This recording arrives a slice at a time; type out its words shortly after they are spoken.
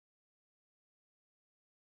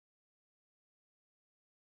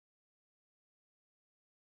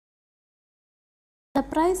The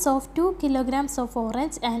price of 2 kilograms of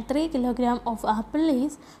orange and 3 kilograms of apple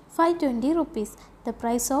is 520 rupees. The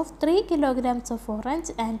price of 3 kilograms of orange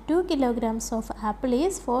and 2 kilograms of apple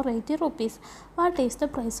is 480 rupees. What is the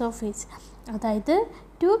price of each? അതായത്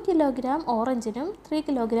 2 kilogram ഓറഞ്ചിനും 3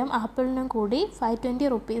 kilogram ആപ്പിളിനും കൂടി 520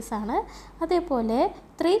 റുപ്പീസാണ്. അതേപോലെ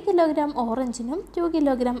 3 kilogram ഓറഞ്ചിനും 2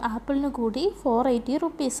 kilogram ആപ്പിളിനും കൂടി 480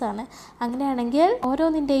 റുപ്പീസാണ്. അങ്ങനെയാണെങ്കിൽ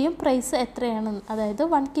ഓരോന്നിൻ്റെയും price എത്രയാണ്? അതായത്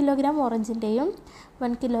 1 കിലോഗ്രാം ഓറഞ്ചിൻ്റെയും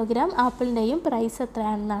 1 കിലോഗ്രാം ആപ്പിളിൻ്റെയും പ്രൈസ്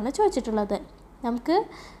എത്രയാണെന്നാണ് ചോദിച്ചിട്ടുള്ളത്. നമുക്ക്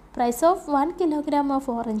price of 1 kilogram of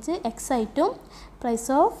orange X ആയിട്ടും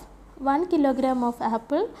price of 1 kilogram of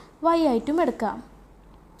apple Y ആയിട്ടും എടുക്കാം.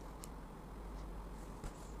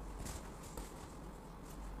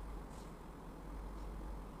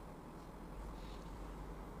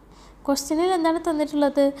 ക്വസ്റ്റ്യനിൽ എന്താണ്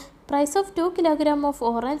തന്നിട്ടുള്ളത്? Price of 2 kilogram of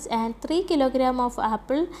orange and 3 kilogram of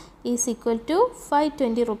apple is equal to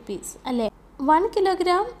 520 rupees അല്ലേ? 1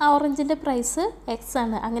 കിലോഗ്രാം ഓറഞ്ചിൻ്റെ പ്രൈസ് എക്സ്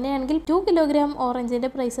ആണ്. അങ്ങനെയാണെങ്കിൽ 2 കിലോഗ്രാം ഓറഞ്ചിൻ്റെ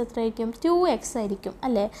പ്രൈസ് എത്രയായിരിക്കും? 2x ആയിരിക്കും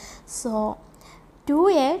അല്ലേ? So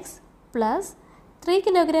 2x plus 3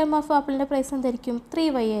 kilogram of ആപ്പിളിൻ്റെ പ്രൈസ് എന്തായിരിക്കും?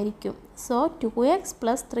 3y ആയിരിക്കും. So 2x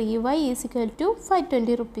plus 3y is equal to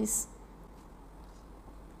 520 rupees.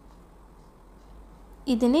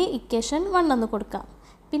 ഇതിന് ഇക്വേഷൻ 1 എന്ന് കൊടുക്കാം.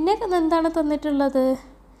 പിന്നെ എന്താണ് തന്നിട്ടുള്ളത്?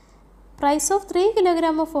 Price of 3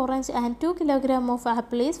 kilogram of orange and 2 kilogram of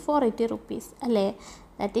apple is 480 rupees അല്ലേ?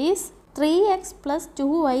 That is 3x plus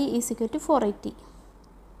 2y is equal to 480.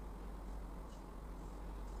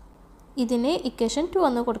 ഇതിന് ഇക്വേഷൻ 2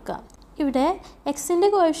 എന്ന് കൊടുക്കാം. ഇവിടെ എക്സിൻ്റെ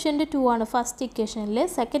കോഎഫിഷ്യൻറ്റ് 2 ആണ് ഫസ്റ്റ് ഇക്വേഷനിൽ.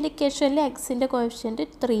 സെക്കൻഡ് ഇക്വേഷനിൽ എക്സിൻ്റെ കോഎഫിഷ്യൻറ്റ്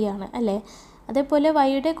 3 ആണ് അല്ലേ? അതേപോലെ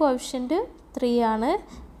വൈയുടെ കോഎഫിഷ്യൻറ്റ് 3 ആണ്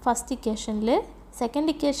ഫസ്റ്റ് ഇക്വേഷനിൽ.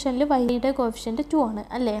 സെക്കൻഡ് ഇക്വേഷനിൽ വൈയുടെ കോഎഫിഷ്യൻറ്റ് 2 ആണ്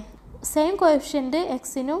അല്ലേ? സെയിം കോഎഫിഷ്യൻറ്റ്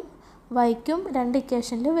എക്സിനും വൈക്കും രണ്ട്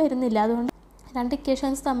ഇക്വേഷനിൽ വരുന്നില്ല. അതുകൊണ്ട് രണ്ട്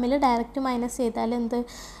ഇക്വേഷൻസ് തമ്മിൽ ഡയറക്റ്റ് മൈനസ് ചെയ്താൽ എന്ത്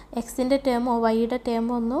എക്സിൻ്റെ ടേമോ വൈയുടെ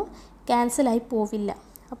ടേമോ ഒന്നും ക്യാൻസലായി പോവില്ല.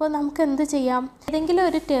 അപ്പോൾ നമുക്ക് എന്ത് ചെയ്യാം? ഏതെങ്കിലും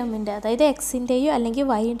ഒരു ടേമിൻ്റെ അതായത് എക്സിൻ്റെയോ അല്ലെങ്കിൽ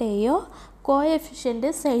വൈയുടെയോ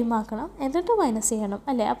കോഎഫിഷ്യൻറ്റ് സെയിം ആക്കണം, എന്നിട്ട് മൈനസ് ചെയ്യണം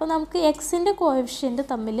അല്ലേ? അപ്പോൾ നമുക്ക് എക്സിൻ്റെ കോഎഫിഷ്യൻറ്റ്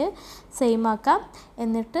തമ്മിൽ സെയിം ആക്കാം,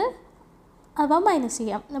 എന്നിട്ട് അവ മൈനസ്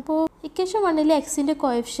ചെയ്യാം. അപ്പോൾ ഇക്വേഷൻ 1 എക്സിൻ്റെ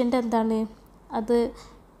കോഎഫിഷ്യൻറ്റ് എന്താണ്? അത്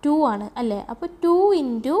 2 ആണ് അല്ലേ? അപ്പോൾ 2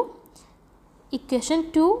 ഇൻറ്റു ഇക്വേഷൻ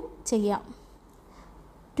 2 ചെയ്യാം.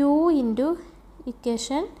 2 ഇൻറ്റു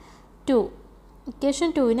ഇക്വേഷൻ 2. ഇക്വേഷൻ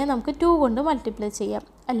 2നെ നമുക്ക് 2 കൊണ്ട് മൾട്ടിപ്ലൈ ചെയ്യാം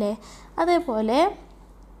അല്ലേ? അതേപോലെ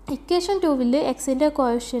ഇക്വേഷൻ 2 എക്സിൻ്റെ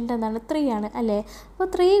കോഎഫിഷ്യൻറ്റ് എന്താണ്? 3 ആണ് അല്ലേ? അപ്പോൾ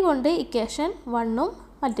 3 കൊണ്ട് ഇക്വേഷൻ 1ഉം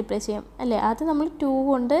മൾട്ടിപ്ലൈ ചെയ്യാം അല്ലേ? ആദ്യം നമ്മൾ 2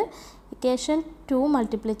 കൊണ്ട് ഇക്വേഷൻ 2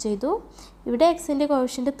 മൾട്ടിപ്ലൈ ചെയ്തു. ഇവിടെ എക്സിൻ്റെ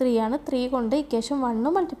കോഎഫിഷ്യൻറ്റ് 3 ആണ്. 3 കൊണ്ട് ഇക്വേഷൻ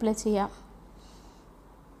 1 മൾട്ടിപ്ലൈ ചെയ്യാം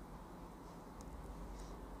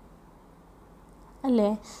അല്ലേ?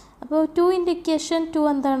 അപ്പോൾ 2 ഇൻറ്റു ഇക്വേഷൻ 2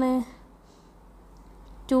 എന്താണ്?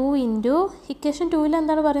 2 ഇൻറ്റു ഇക്വേഷൻ 2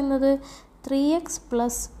 എന്താണ് പറയുന്നത്? 3x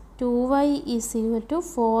plus 2y is equal to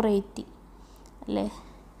 480 അല്ലേ?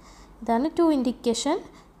 ഇതാണ് 2 into equation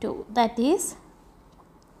 2. That is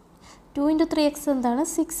 2 into 3x എന്താണ്?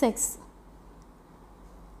 6x.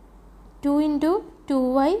 2 into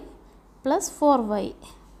 2y plus 4y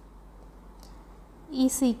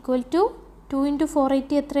is equal to 2 into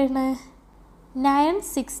 480 എത്രയാണ്?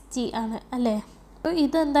 960 ആണ് അല്ലേ? അപ്പോൾ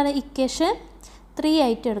ഇതെന്താണ്? ഇക്വേഷൻ 3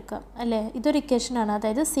 ആയിട്ട് എടുക്കാം അല്ലേ? ഇതൊരു ഇക്വേഷനാണ്.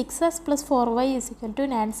 അതായത് 6x plus 4y is equal to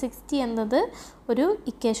 960 എന്നത് ഒരു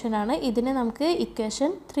ഇക്വേഷനാണ്. ഇതിന് നമുക്ക് ഇക്വേഷൻ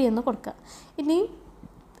 3 എന്ന് കൊടുക്കാം. ഇനി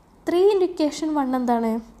 3 ഇൻറ്റു ഇക്വേഷൻ 1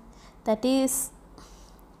 എന്താണ്? ദാറ്റ് ഈസ്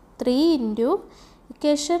 3 ഇൻറ്റു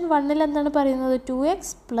ഇക്വേഷൻ 1 എന്താണ് പറയുന്നത്? 2x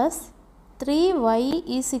plus 3y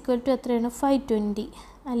is equal to എത്രയാണ്? 520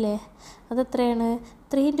 അല്ലേ? അതെത്രയാണ്?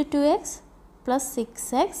 3 into 2x plus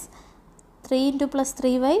 6x 3 into plus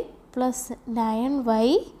 3y plus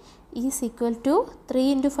 9y is equal to 3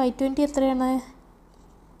 into 520 എത്രയാണ്?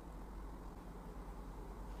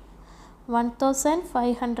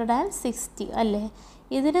 1560 അല്ലേ?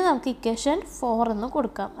 ഇതിന് നമുക്ക് ഇക്വേഷൻ 4 എന്ന്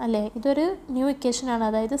കൊടുക്കാം അല്ലേ? ഇതൊരു ന്യൂ ഇക്വേഷനാണ്.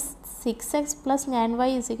 അതായത് 6x plus 9y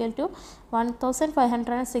is equal to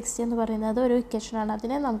 1560 എന്ന് പറയുന്നത് ഒരു ഇക്വേഷനാണ്.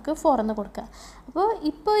 അതിനെ നമുക്ക് 4 എന്ന് കൊടുക്കാം. അപ്പോൾ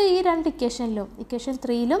ഇപ്പോൾ ഈ രണ്ട് ഇക്വേഷനിലും ഇക്വേഷൻ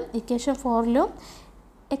 3ലും ഇക്വേഷൻ 4ലും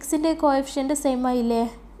എക്സിൻ്റെ കോഎഫിഷ്യൻറ്റ് സെയിം ആയില്ലേ?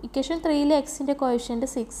 ഇക്വേഷൻ 3 എക്സിൻ്റെ കോഎഫിഷ്യൻറ്റ്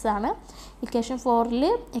 6 ആണ്. ഇക്വേഷൻ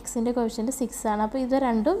 4 എക്സിൻ്റെ കോഎഫിഷ്യൻറ്റ് 6 ആണ്. അപ്പോൾ ഇത്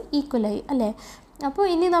രണ്ടും ഈക്വലായി അല്ലേ? അപ്പോൾ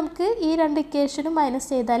ഇനി നമുക്ക് ഈ രണ്ട് ഇക്വേഷനും മൈനസ്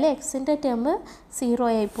ചെയ്താൽ എക്സിൻ്റെ ടേം 0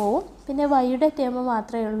 ആയി പോവും. പിന്നെ വൈയുടെ ടേം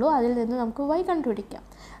മാത്രമേ ഉള്ളൂ. അതിൽ നിന്ന് നമുക്ക് y കണ്ടുപിടിക്കാം.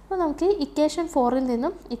 അപ്പോൾ നമുക്ക് ഇക്വേഷൻ 4ൽ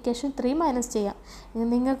നിന്നും ഇക്വേഷൻ 3 മൈനസ് ചെയ്യാം.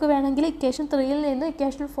 നിങ്ങൾക്ക് വേണമെങ്കിൽ ഇക്വേഷൻ 3ൽ നിന്നും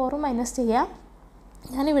ഇക്വേഷൻ 4 മൈനസ് ചെയ്യാം.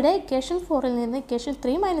 ഞാനിവിടെ ഇക്വേഷൻ 4ൽ നിന്ന് ഇക്വേഷൻ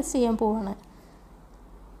 3 മൈനസ് ചെയ്യാൻ പോവുകയാണ്.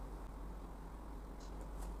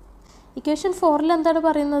 ഇക്വേഷൻ 4 എന്താണ്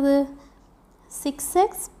പറയുന്നത്?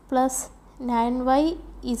 6x plus 9y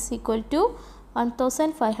is equal to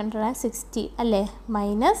 1560 അല്ലേ?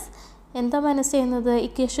 മൈനസ് എന്താ മൈനസ് ചെയ്യുന്നത്?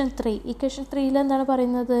 ഇക്വേഷൻ 3. ഇക്വേഷൻ 3 എന്താണ്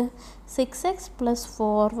പറയുന്നത്? 6x plus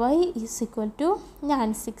 4y is equal to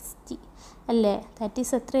 960 അല്ലേ? ദാറ്റ്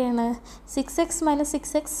ഈസ് എത്രയാണ്? 6x minus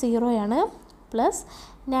 6x 0 ആണ്, plus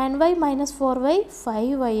 9y minus 4y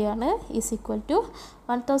 5y ആണ്, ഈസ് ഈക്വൽ ടു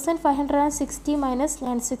 1560 മൈനസ്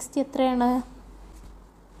 960 എത്രയാണ്?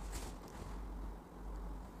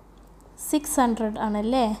 600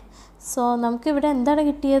 ആണല്ലേ. സോ നമുക്കിവിടെ എന്താണ്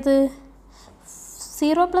കിട്ടിയത്?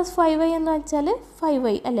 0 പ്ലസ് 5y എന്ന് വെച്ചാൽ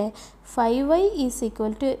 5y അല്ലേ? 5y ഈസ്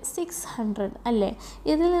ഈക്വൽ ടു 600 അല്ലേ?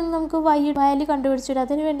 ഇതിൽ നിന്ന് നമുക്ക് y വാല്യൂ കണ്ടുപിടിച്ചിട്ട്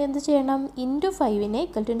അതിന് വേണ്ടി എന്ത് ചെയ്യണം? ഇൻറ്റു 5നെ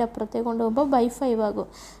ഈക്വൽ ടുൻ്റെ അപ്പുറത്തേക്ക് കൊണ്ടുപോകുമ്പോൾ ബൈ 5 ആകും.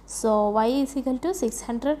 So y is equal to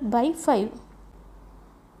 600 by 5.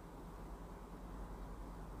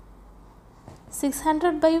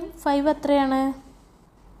 600 by 5 എത്രയാണ്?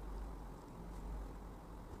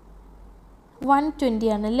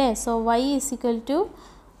 120 ആണല്ലേ. So y is equal to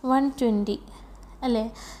 120 അല്ലേ?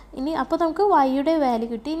 ഇനി അപ്പോൾ നമുക്ക് വൈയുടെ വാല്യൂ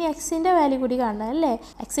കിട്ടി. ഇനി എക്സിൻ്റെ വാല്യൂ കൂടി കാണണം അല്ലേ?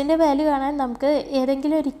 എക്സിൻ്റെ വാല്യൂ കാണാൻ നമുക്ക്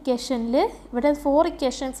ഏതെങ്കിലും ഒരു ഇക്വേഷനിൽ, ഇവിടെ 4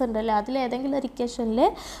 ഇക്വേഷൻസ് ഉണ്ടല്ലോ, അതിൽ ഏതെങ്കിലും ഒരു ഇക്വേഷനിൽ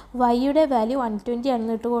വൈയുടെ വാല്യൂ 120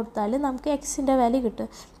 ആണെന്ന് ഇട്ട് കൊടുത്താൽ നമുക്ക് എക്സിൻ്റെ വാല്യൂ കിട്ടും.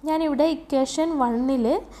 ഞാനിവിടെ ഇക്വേഷൻ 1ൽ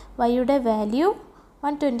വൈയുടെ വാല്യൂ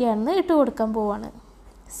 120 ആണെന്ന് ഇട്ട് കൊടുക്കാൻ പോവാണ്.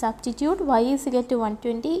 Substitute y is equal to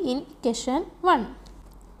 120 in equation 1.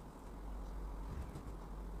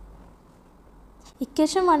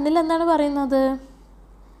 Equation 1ൽ എന്താണ് പറയുന്നത്?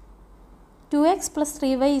 2x plus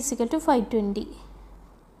 3y is equal to 520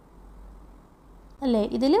 അല്ലേ?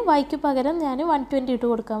 ഇതിൽ വൈക്ക് പകരം ഞാൻ 120 ഇട്ട്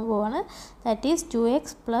കൊടുക്കാൻ പോവാണ്. That is 2x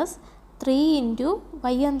plus 3 into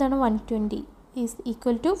y എന്താണ്? 120 is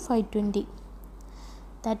equal to 520.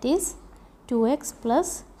 That is 2x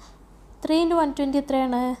plus 3 into 120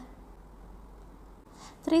 എത്രയാണ്?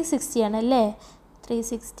 360 ആണല്ലേ.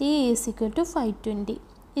 360 ഈസ് ഈക്വൽ ടു 520.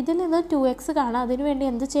 ഇതിൽ നിന്ന് 2x കാണാം. അതിന് വേണ്ടി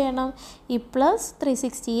എന്ത് ചെയ്യണം? ഈ പ്ലസ്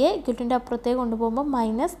 360യെ ഇക്വലിൻ്റെ അപ്പുറത്തേക്ക് കൊണ്ടുപോകുമ്പോൾ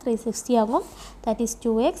മൈനസ് 360 ആകും. That is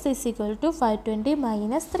 2x is equal to 520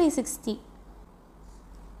 minus 360.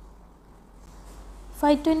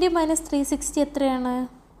 520 minus 360 എത്രയാണ്?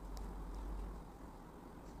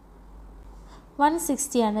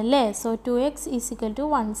 160 ആണല്ലേ. So 2x is equal to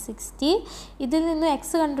 160. ഇതിൽ നിന്ന്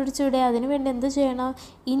എക്സ് കണ്ടുപിടിച്ചിവിടെ. അതിന് വേണ്ടി എന്ത് ചെയ്യണം?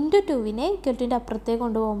 ഇൻറ്റു 2വിനെ ഇക്വലിൻ്റെ അപ്പുറത്തേക്ക്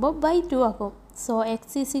കൊണ്ടുപോകുമ്പോൾ ബൈ 2 ആകും. So x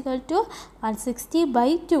is equal to 160 by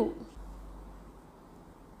 2.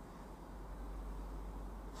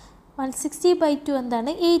 160 by 2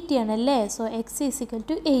 എന്താണ്? 80 ആണല്ലേ. So x is equal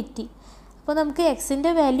to 80. അപ്പോൾ നമുക്ക്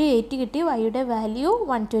എക്സിൻ്റെ വാല്യൂ 80 കിട്ടി, വൈയുടെ വാല്യൂ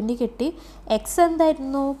 120 കിട്ടി. എക്സ്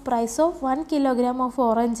എന്തായിരുന്നു? Price of 1 kilogram of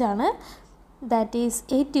orange ആണ്, ദാറ്റ് ഈസ്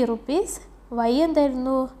 80 റുപ്പീസ്. വൈ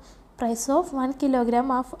എന്തായിരുന്നു? Price of 1 kilogram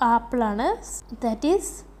of apple ആണ്, ദാറ്റ്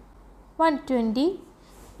ഈസ് 120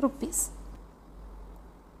 റുപ്പീസ്.